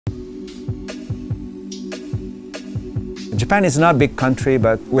Japan is not a big country,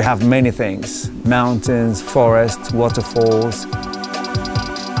 but we have many things. Mountains, forests, waterfalls.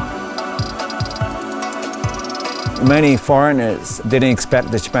 Many foreigners didn't expect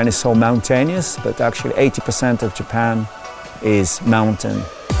that Japan is so mountainous, but actually 80% of Japan is mountain.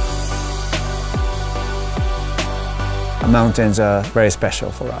 Mountains are very special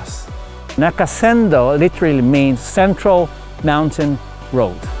for us. Nakasendo literally means Central Mountain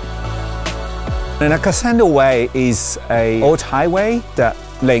Road. The Nakasendo Way is an old highway that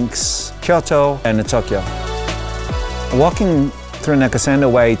links Kyoto and Tokyo. Walking through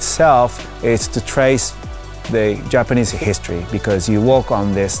Nakasendo Way itself is to trace the Japanese history, because you walk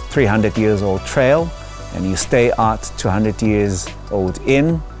on this 300 years old trail and you stay at 200 years old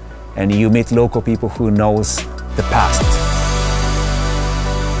inn and you meet local people who knows the past.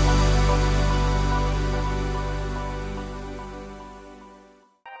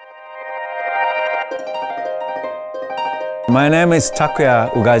 My name is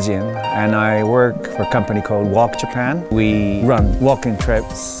Takuya Ugajin and I work for a company called Walk Japan. We run walking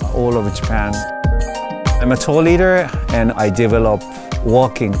trips all over Japan. I'm a tour leader and I develop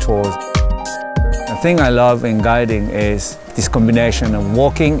walking tours. The thing I love in guiding is this combination of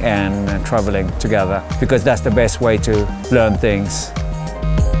walking and traveling together, because that's the best way to learn things.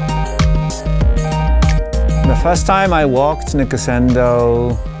 The first time I walked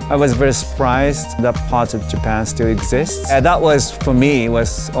Nakasendo, I was very surprised that part of Japan still exists. That was, for me,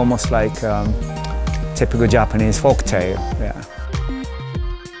 was almost like typical Japanese folktale. Yeah.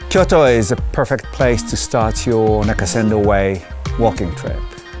 Kyoto is a perfect place to start your Nakasendo Way walking trip.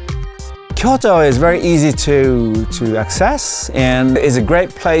 Kyoto is very easy to access and is a great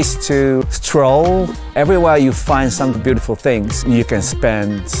place to stroll. Everywhere you find some beautiful things, you can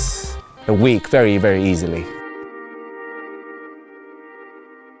spend a week very, very easily.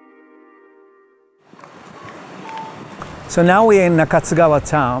 So now we're in Nakatsugawa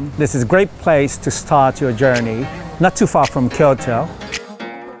town. This is a great place to start your journey, not too far from Kyoto.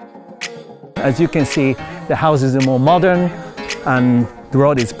 As you can see, the houses are more modern and the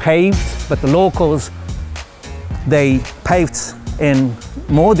road is paved, but the locals, they paved in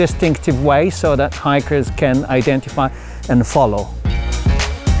more distinctive way so that hikers can identify and follow.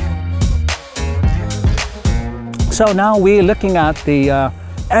 So now we're looking at the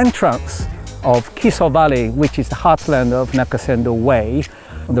entrance of Kiso Valley, which is the heartland of Nakasendo Way.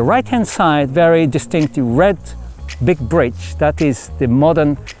 On the right-hand side, very distinctive red big bridge, that is the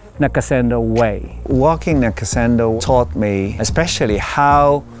modern Nakasendo Way. Walking Nakasendo taught me especially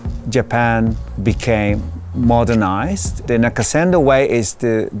how Japan became modernized. The Nakasendo Way is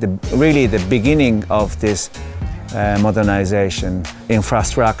really the beginning of this modernization.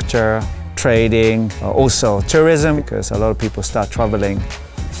 Infrastructure, trading, also tourism, because a lot of people start traveling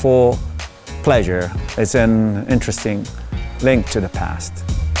for pleasure. It's an interesting link to the past.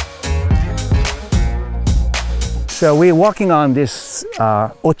 So we're walking on this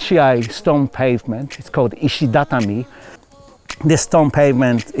Ochiai stone pavement. It's called Ishidatami. This stone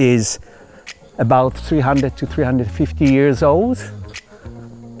pavement is about 300 to 350 years old.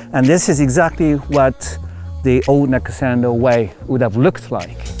 And this is exactly what the old Nakasendo Way would have looked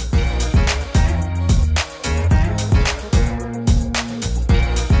like.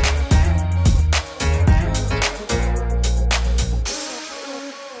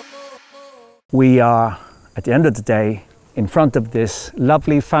 We are, at the end of the day, in front of this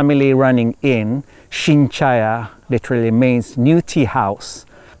lovely family-running inn. Shinchaya literally means new tea house,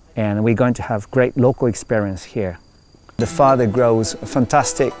 and we're going to have great local experience here. The father grows a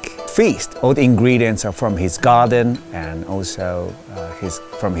fantastic feast. All the ingredients are from his garden and also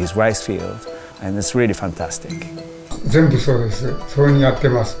from his rice field, and it's really fantastic. 全部そうです。そうにやって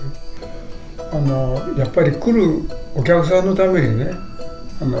ます。やっぱり来るお客さんのためにね、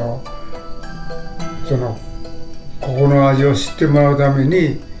ここの味を知ってもらうため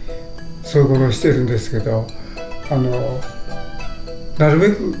にそういうことをしてるんですけど、なるべ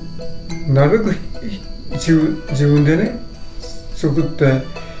く自分でね作って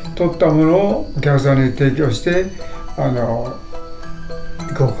取ったものをお客さんに提供して行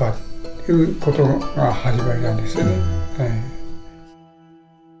こうかということが始まりなんですよね。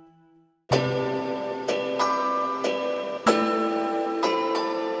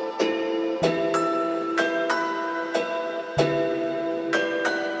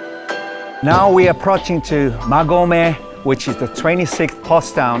Now we're approaching to Magome, which is the 26th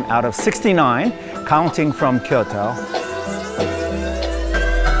post town out of 69, counting from Kyoto.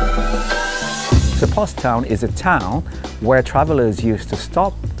 The post town is a town where travelers used to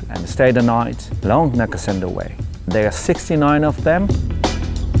stop and stay the night along Nakasendo Way. There are 69 of them.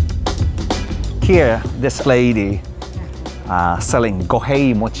 Here, this lady selling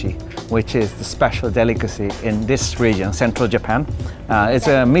gohei mochi, which is the special delicacy in this region, central Japan. It's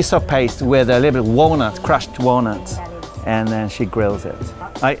a miso paste with a little bit of walnut, crushed walnuts, and then she grills it.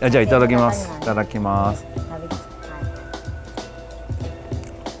 はい、じゃあいただきます。いただきます。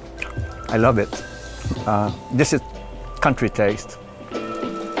I love it. This is country taste.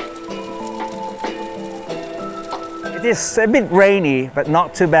 It is a bit rainy, but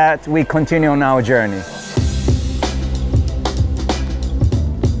not too bad. We continue on our journey.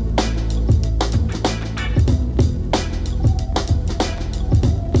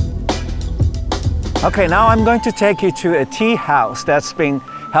 Okay, now I'm going to take you to a tea house that's been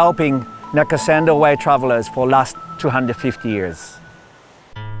helping Nakasendo Way travelers for the last 250 years.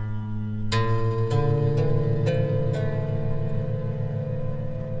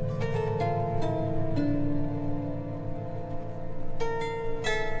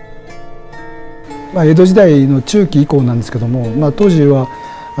「江戸時代の中期以降なんですけども、当時は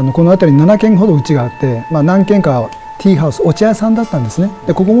この辺りに7軒ほど家があって、何軒かティーハウス、お茶屋さんだったんですね。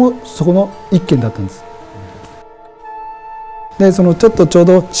でここもそこの1軒だったんです。でちょう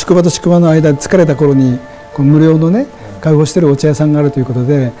ど宿場と宿場の間で疲れた頃にこの無料のね開放しているお茶屋さんがあるということ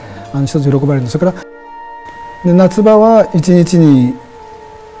で一つ喜ばれる。それからで夏場は1日に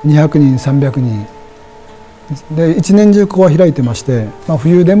200人300人で一年中ここは開いてまして、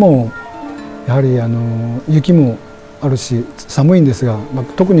冬でもやはり雪もあるし寒いんですが、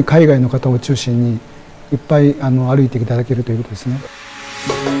特に海外の方を中心にいっぱい歩いていただけるということですね。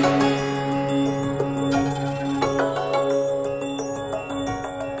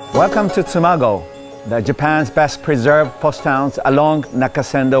Welcome to Tsumago, the Japan's best preserved post towns along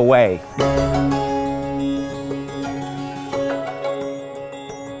Nakasendo Way.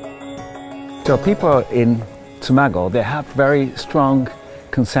 So people in Tsumago, they have very strong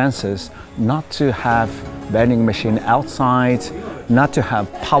consensus not to have vending machine outside, not to have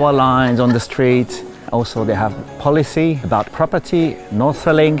power lines on the street. Also, they have policy about property, no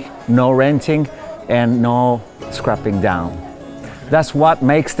selling, no renting, and no scrapping down. That's what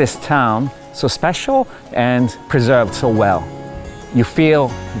makes this town so special and preserved so well. You feel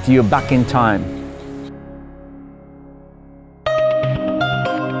that you're back in time.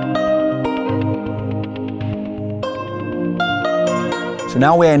 So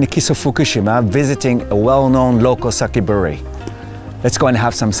now we're in Kiso, Fukushima, visiting a well-known local sake brewery. Let's go and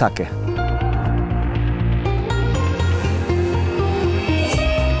have some sake.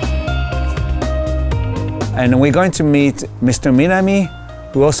 And we're going to meet Mr. Minami,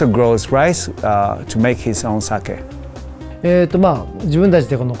 who also grows rice to make his own sake. 自分たち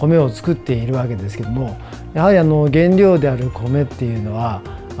でこの米を作っているわけですけども、やはり原料である米っていうのは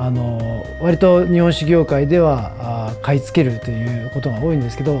割と日本酒業界では買い付けるということが多いんで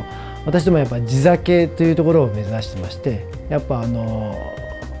すけど、私どもやっぱ地酒というところを目指してまして、やっぱ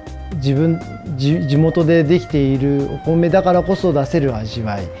地元でできているお米だからこそ出せる味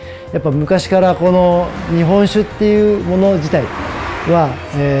わい、やっぱ昔からこの日本酒っていうもの自体は、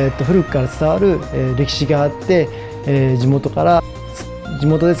古くから伝わる、歴史があって、地元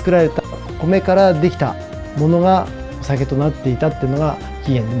で作られた米からできたものがお酒となっていたっていうのが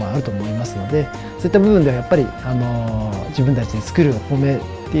起源でもあると思いますので、そういった部分ではやっぱり自分たちで作るお米っ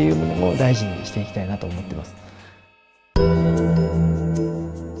ていうものを大事にしていきたいなと思っています。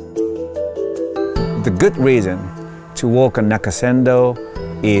The good reason to walk on Nakasendo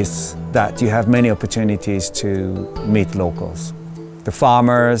is that you have many opportunities to meet locals. The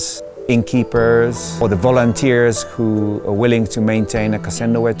farmers, innkeepers, or the volunteers who are willing to maintain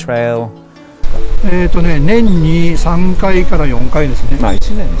Nakasendo Way Trail. 年に3回から4回ですね。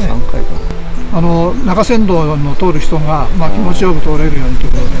1年に3回か。中山道の通る人が、気持ちよく通れるようにとい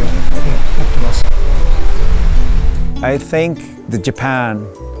うことでやってます。I think the Japan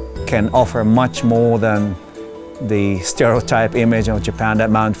can offer much more than the stereotype image of Japan,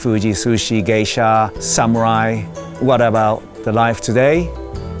 that Mount Fuji, sushi, geisha, samurai. What about the life today?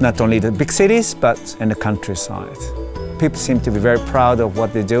 Not only the big cities, but in the countryside. People seem to be very proud of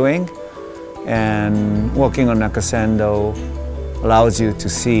what they're doing, and walking on Nakasendo allows you to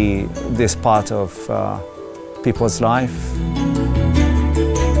see this part of people's life.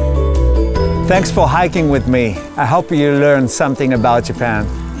 Thanks for hiking with me. I hope you learned something about Japan.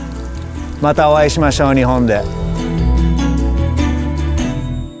 またお会いしましょう、日本で。